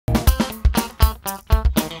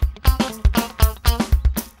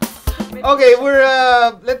Okay, we're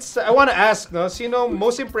I want to ask, no, sino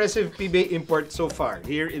most impressive PBA import so far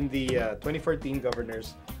here in the 2014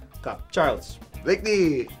 Governors Cup? Charles.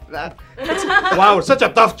 Blakely. Wow, such a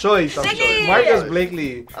tough choice. Marcus Yes.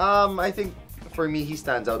 Blakely. I think for me, he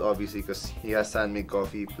stands out obviously because he has Sanmig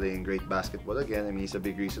Coffee playing great basketball again. I mean, he's a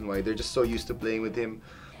big reason why they're just so used to playing with him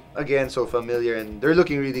again, so familiar, and they're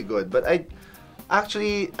looking really good. But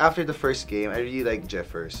actually, after the first game, I really like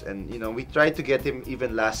Jeffers. And, you know, we tried to get him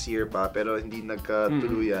even last year pa, pero hindi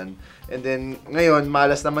nagkatuluyan. And then, ngayon,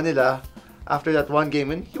 malas naman nila. After that one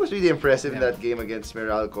game, and he was really impressive in that game against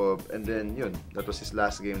Meralco. And then, yun, that was his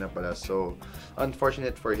last game na pala. So,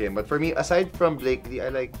 unfortunate for him. But for me, aside from Blakely, I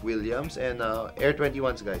like Williams and Air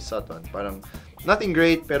 21's guy, Sutton. Parang, nothing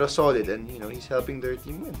great, pero solid. And, you know, he's helping their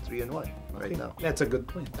team win 3-1 right now. That's a good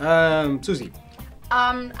point. Susie.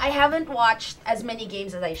 I haven't watched as many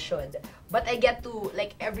games as I should. But I get to,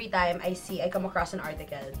 like, every time I come across an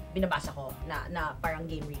article, binabasa ko na parang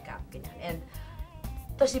game recap, ganyan. And,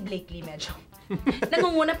 to si Blakely medyo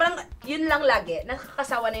nangunguna, parang yun lang lagi,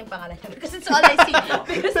 nakakasawa na yung pangalan niya because it's all I see.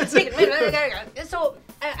 So,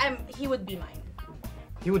 he would be mine.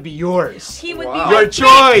 He would be yours. He would be your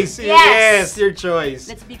choice. Yes, your choice.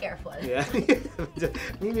 Let's be careful. Yeah.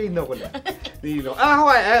 Nilino ko lang. Nilino.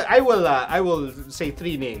 I will say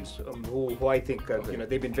three names who I think you know,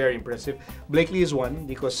 they've been very impressive. Blakely is one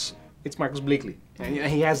because it's Marcus Blakely, and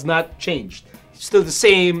he has not changed. He's still the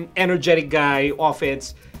same energetic guy,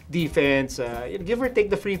 offense, defense, give or take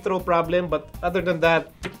the free throw problem, but other than that,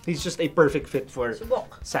 he's just a perfect fit for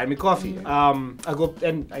Sammy Coffee.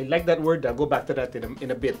 I like that word. I'll go back to that in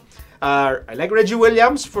a bit. I like Reggie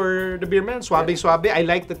Williams for the Beerman, swabe. I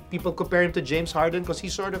like that people compare him to James Harden because he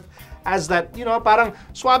sort of has that, you know, parang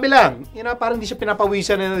swabe lang. You know, parang di siya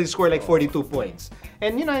pinapawisan and he score like 42 points.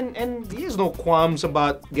 And you know, and he has no qualms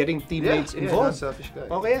about getting teammates involved. Selfish guy.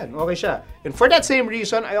 Okay siya. And for that same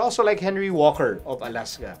reason, I also like Henry Walker of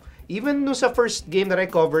Alaska. Even no sa first game that I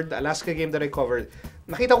covered, the Alaska game that I covered,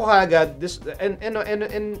 nakita ko kaagad this and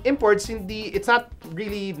imports, it's not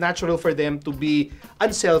really natural for them to be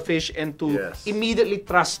unselfish and to immediately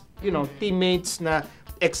trust, you know, teammates na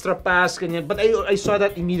extra pass ganyan. But I saw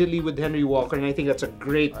that immediately with Henry Walker, and I think that's a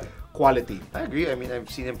great quality. I agree. I mean, I've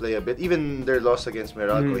seen him play a bit. Even their loss against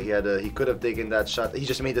Meralco, he could have taken that shot. He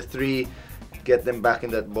just made a three, get them back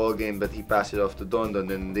in that ball game, but he passed it off to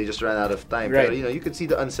Dondon, and they just ran out of time. Right. But, you know, you could see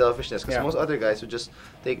the unselfishness because most other guys would just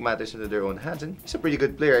take matters into their own hands, and he's a pretty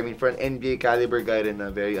good player. I mean, for an NBA caliber guy, rin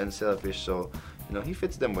na very unselfish. So, you know, he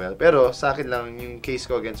fits them well. Pero sa akin lang yung case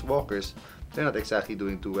ko against Walkers, they're not exactly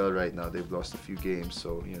doing too well right now. They've lost a few games,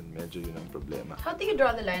 so yun, medyo yun ang problema. How do you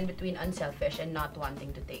draw the line between unselfish and not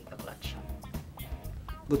wanting to take the clutch shot?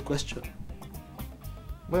 Good question.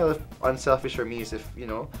 Well, unselfish for me is if, you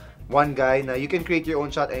know, one guy, now you can create your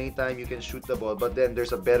own shot anytime, you can shoot the ball, but then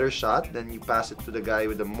there's a better shot, then you pass it to the guy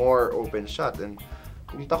with a more open shot. And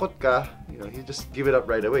kung takot ka, you know, you just give it up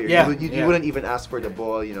right away. You wouldn't even ask for the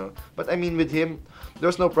ball, you know. But I mean, with him,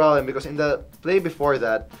 there's no problem because in the play before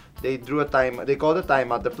that, they called a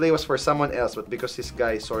timeout. The play was for someone else, but because this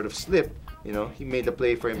guy sort of slipped, you know, he made the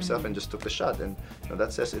play for himself and just took the shot. And you know,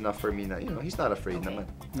 that says enough for me na, you know, he's not afraid naman.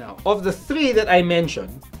 Now, of the three that I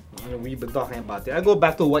mentioned, we've been talking about it, I go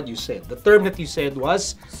back to what you said. The term that you said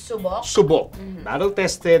was subok.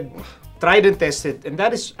 Battle-tested, tried and tested, and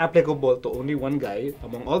that is applicable to only one guy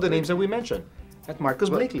among all the names that we mentioned. At Marcus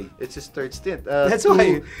Blakely. It's his third stint. That's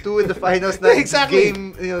why. Two in the finals na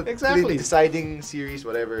game, you know, deciding series,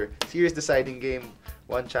 whatever. Series deciding game,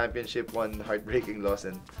 one championship, one heartbreaking loss,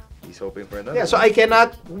 and he's hoping for another. Yeah, so I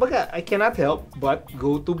cannot help but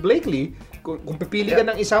go to Blakely. Kung pipili ka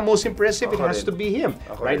ng isang most impressive, it has to be him.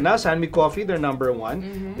 Right now, San Miguel Coffee, they're number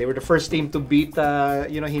one. They were the first team to beat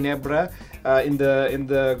Ginebra in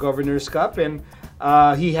the Governors Cup, and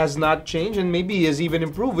he has not changed, and maybe he has even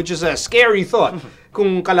improved, which is a scary thought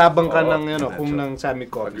kung kalabang ka ng San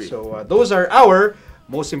Miguel Coffee. So those are our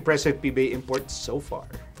most impressive PBA imports so far.